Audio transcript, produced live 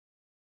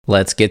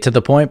Let's get to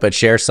the point but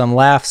share some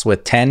laughs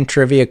with 10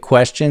 trivia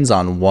questions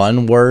on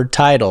one word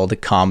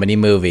titled comedy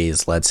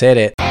movies. Let's hit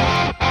it.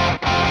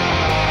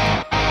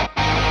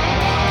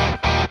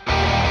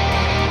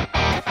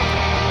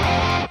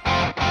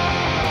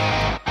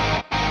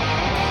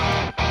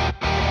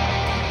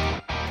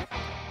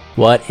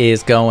 What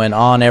is going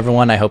on,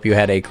 everyone? I hope you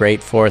had a great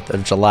 4th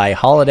of July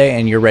holiday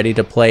and you're ready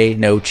to play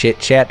No Chit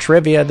Chat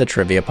Trivia, the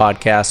trivia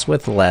podcast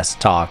with less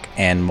talk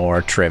and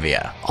more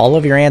trivia. All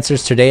of your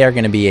answers today are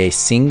going to be a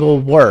single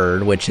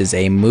word, which is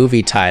a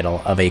movie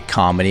title of a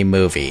comedy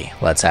movie.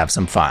 Let's have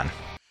some fun.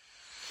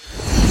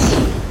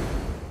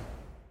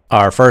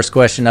 Our first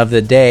question of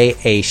the day: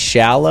 a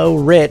shallow,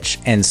 rich,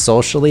 and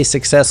socially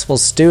successful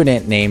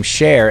student named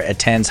Cher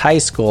attends high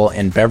school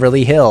in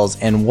Beverly Hills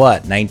in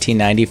what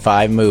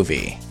 1995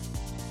 movie?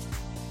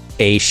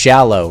 A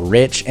shallow,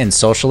 rich, and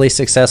socially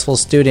successful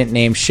student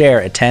named Cher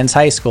attends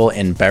high school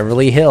in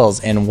Beverly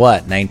Hills in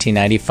what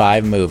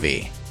 1995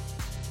 movie?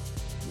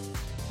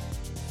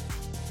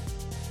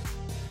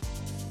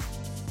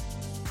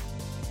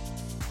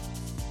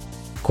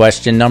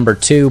 Question number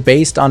 2.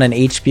 Based on an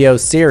HBO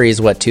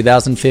series, what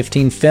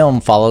 2015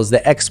 film follows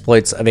the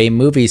exploits of a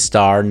movie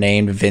star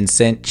named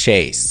Vincent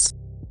Chase?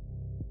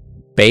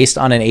 Based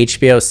on an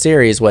HBO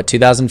series, what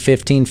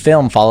 2015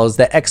 film follows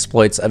the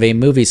exploits of a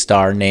movie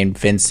star named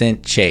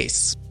Vincent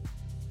Chase?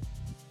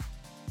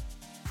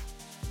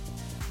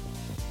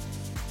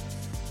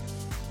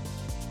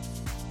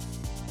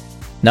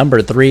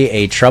 Number 3.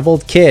 A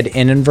troubled kid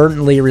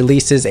inadvertently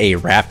releases a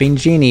rapping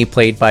genie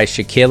played by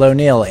Shaquille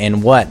O'Neal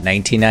in what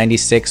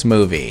 1996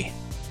 movie?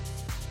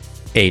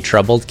 A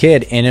troubled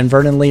kid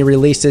inadvertently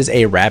releases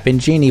a rapping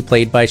genie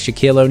played by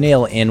Shaquille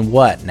O'Neal in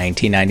what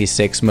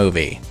 1996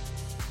 movie?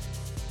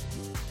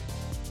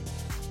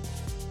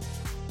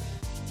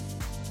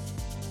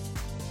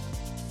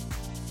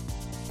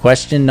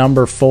 Question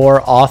number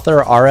 4.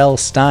 Author R.L.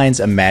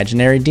 Stine's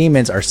imaginary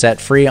demons are set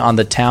free on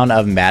the town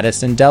of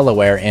Madison,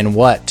 Delaware in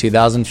what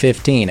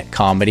 2015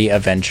 comedy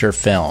adventure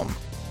film?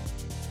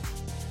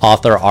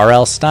 Author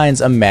R.L.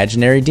 Stine's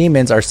imaginary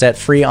demons are set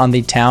free on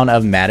the town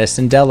of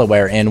Madison,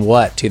 Delaware in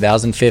what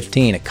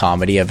 2015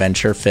 comedy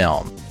adventure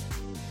film?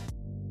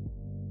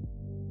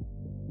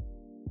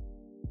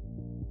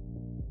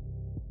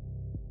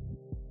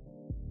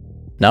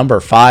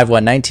 Number 5.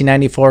 What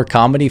 1994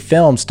 comedy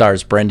film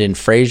stars Brendan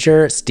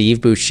Fraser, Steve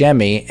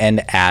Buscemi,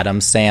 and Adam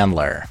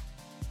Sandler?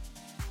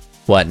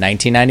 What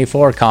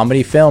 1994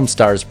 comedy film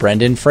stars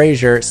Brendan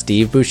Fraser,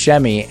 Steve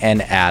Buscemi,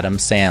 and Adam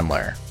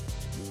Sandler?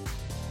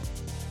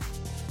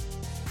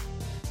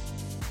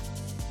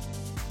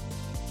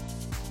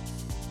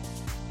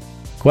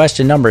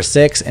 Question number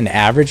 6. An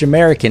average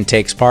American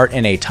takes part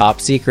in a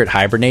top-secret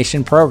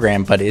hibernation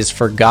program but is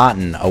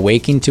forgotten,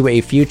 awaking to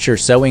a future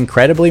so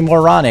incredibly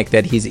moronic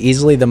that he's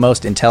easily the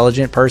most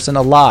intelligent person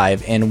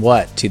alive in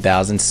what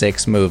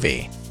 2006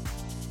 movie?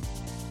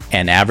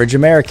 An average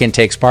American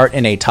takes part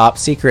in a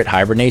top-secret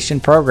hibernation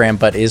program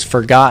but is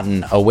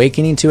forgotten,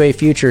 awakening to a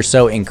future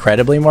so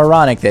incredibly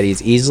moronic that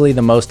he's easily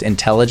the most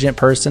intelligent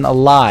person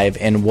alive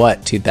in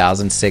what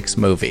 2006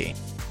 movie?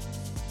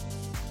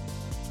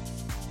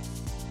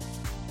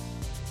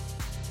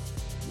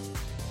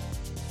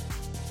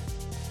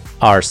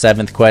 Our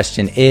 7th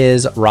question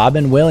is: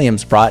 Robin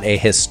Williams brought a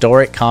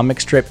historic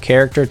comic strip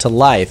character to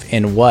life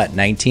in what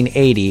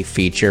 1980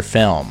 feature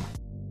film?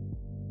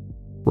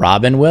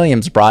 Robin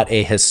Williams brought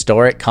a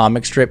historic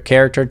comic strip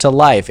character to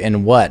life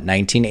in what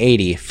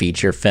 1980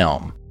 feature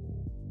film?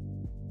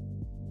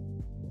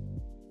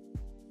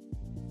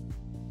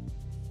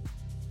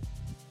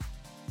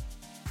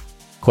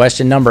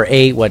 Question number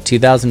 8. What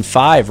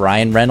 2005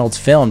 Ryan Reynolds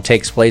film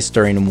takes place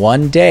during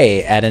one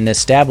day at an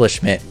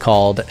establishment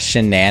called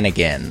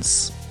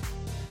Shenanigans?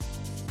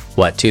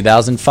 What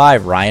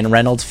 2005 Ryan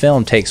Reynolds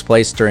film takes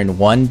place during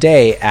one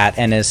day at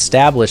an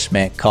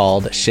establishment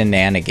called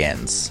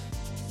Shenanigans?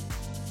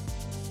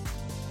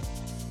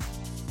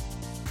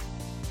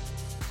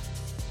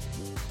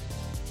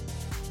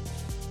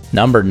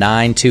 Number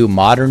 9. Two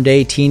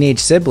modern-day teenage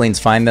siblings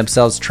find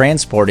themselves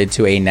transported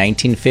to a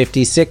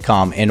 1950s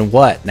sitcom in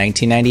what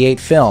 1998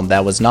 film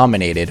that was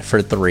nominated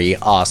for 3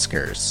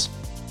 Oscars?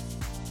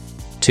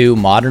 Two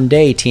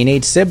modern-day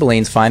teenage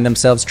siblings find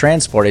themselves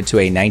transported to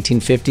a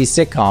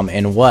 1950s sitcom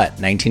in what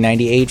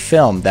 1998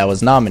 film that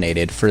was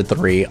nominated for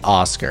 3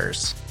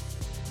 Oscars?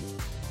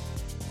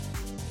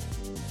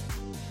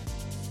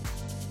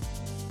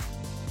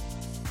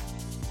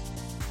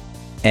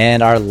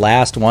 And our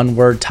last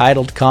one-word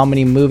titled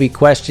comedy movie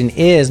question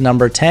is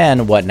number 10.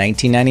 What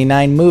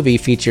 1999 movie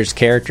features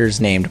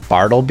characters named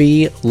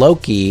Bartleby,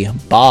 Loki,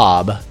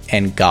 Bob,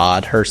 and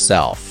God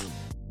herself?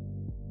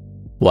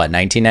 What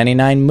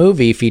 1999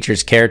 movie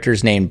features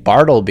characters named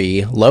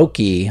Bartleby,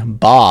 Loki,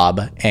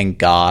 Bob, and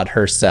God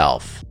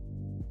herself?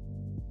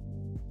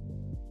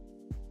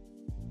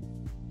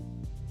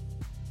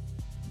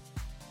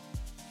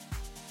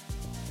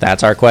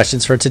 That's our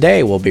questions for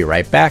today. We'll be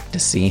right back to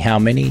see how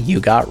many you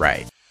got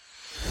right.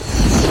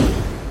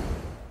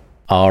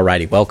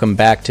 Alrighty, welcome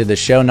back to the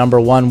show. Number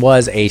 1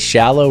 was a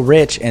shallow,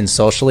 rich, and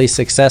socially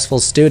successful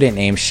student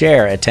named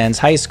Cher attends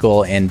high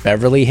school in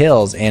Beverly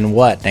Hills in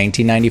what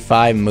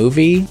 1995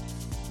 movie?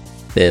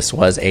 This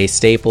was a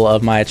staple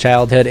of my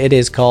childhood. It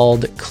is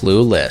called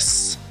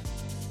Clueless.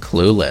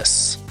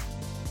 Clueless.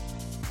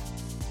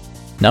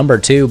 Number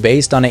 2,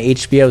 based on a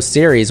HBO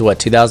series, what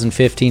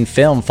 2015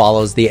 film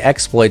follows the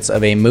exploits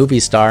of a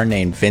movie star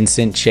named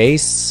Vincent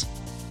Chase?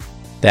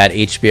 That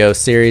HBO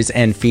series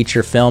and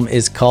feature film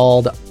is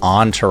called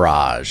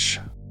Entourage.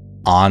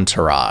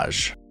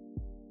 Entourage.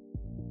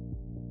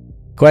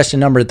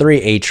 Question number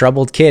 3, a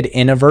troubled kid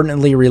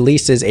inadvertently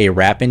releases a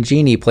rapping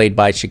genie played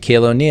by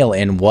Shaquille O'Neal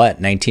in what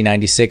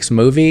 1996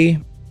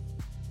 movie?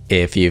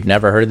 If you've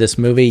never heard of this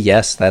movie,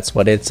 yes, that's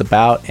what it's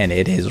about, and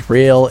it is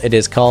real. It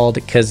is called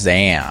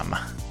Kazam.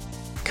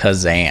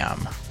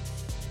 Kazam.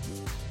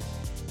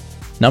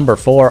 Number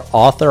 4,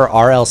 author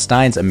R.L.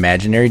 Stine's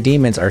imaginary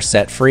demons are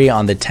set free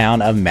on the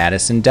town of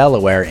Madison,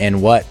 Delaware in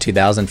what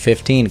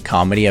 2015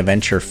 comedy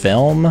adventure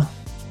film?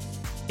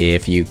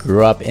 If you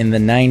grew up in the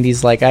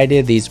 90s like I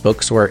did, these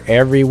books were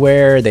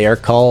everywhere. They are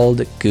called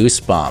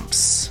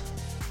Goosebumps.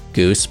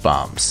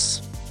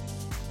 Goosebumps.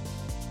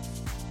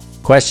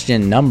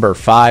 Question number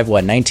 5,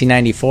 what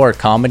 1994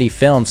 comedy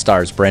film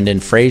stars Brendan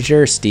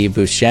Fraser, Steve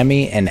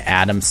Buscemi, and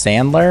Adam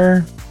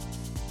Sandler?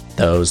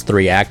 Those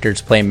 3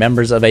 actors play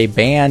members of a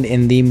band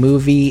in the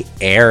movie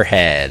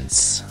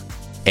Airheads.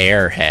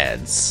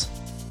 Airheads.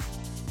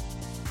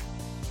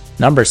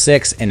 Number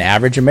 6, an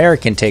average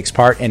American takes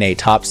part in a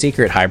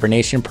top-secret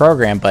hibernation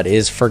program but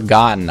is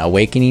forgotten,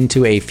 awakening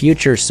to a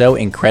future so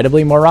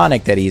incredibly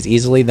moronic that he's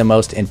easily the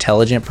most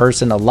intelligent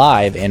person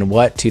alive in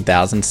what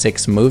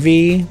 2006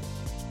 movie?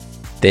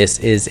 This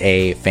is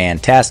a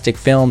fantastic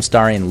film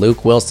starring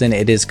Luke Wilson.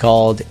 It is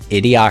called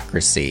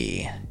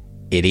Idiocracy.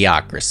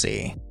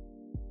 Idiocracy.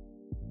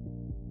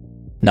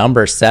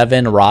 Number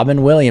 7,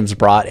 Robin Williams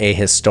brought a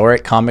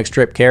historic comic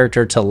strip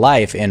character to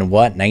life in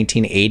what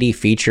 1980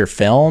 feature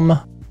film?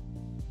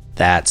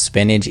 That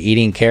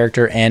spinach-eating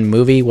character and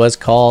movie was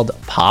called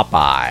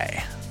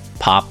Popeye.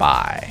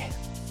 Popeye.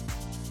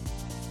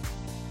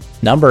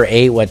 Number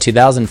 8, what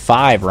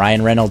 2005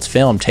 Ryan Reynolds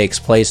film takes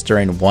place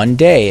during one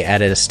day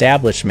at an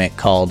establishment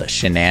called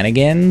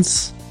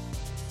Shenanigans?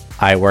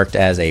 I worked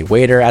as a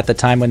waiter at the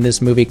time when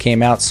this movie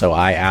came out, so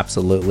I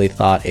absolutely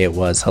thought it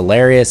was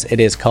hilarious.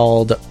 It is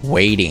called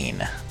Waiting.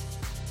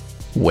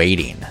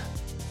 Waiting.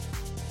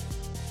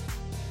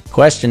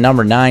 Question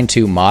number 9,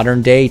 2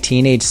 modern-day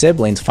teenage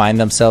siblings find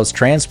themselves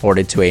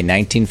transported to a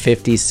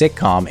 1950s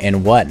sitcom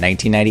in what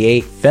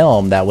 1998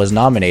 film that was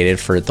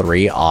nominated for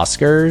 3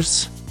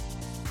 Oscars?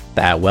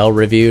 That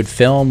well-reviewed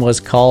film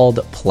was called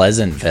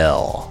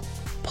Pleasantville.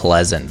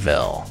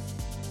 Pleasantville.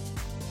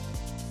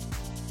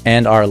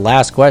 And our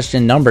last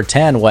question, number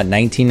 10, what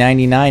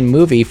 1999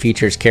 movie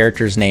features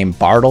characters named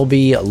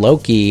Bartleby,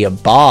 Loki,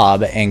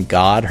 Bob, and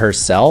God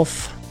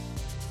herself?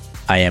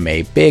 I am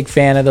a big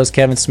fan of those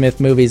Kevin Smith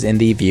movies in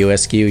the View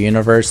Askew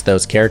universe.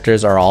 Those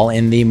characters are all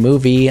in the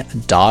movie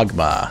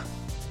Dogma.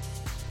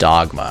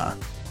 Dogma.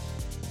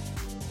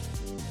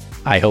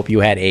 I hope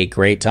you had a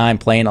great time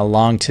playing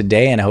along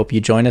today, and I hope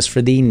you join us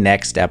for the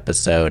next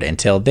episode.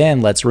 Until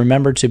then, let's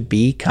remember to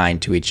be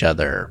kind to each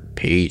other.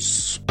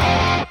 Peace.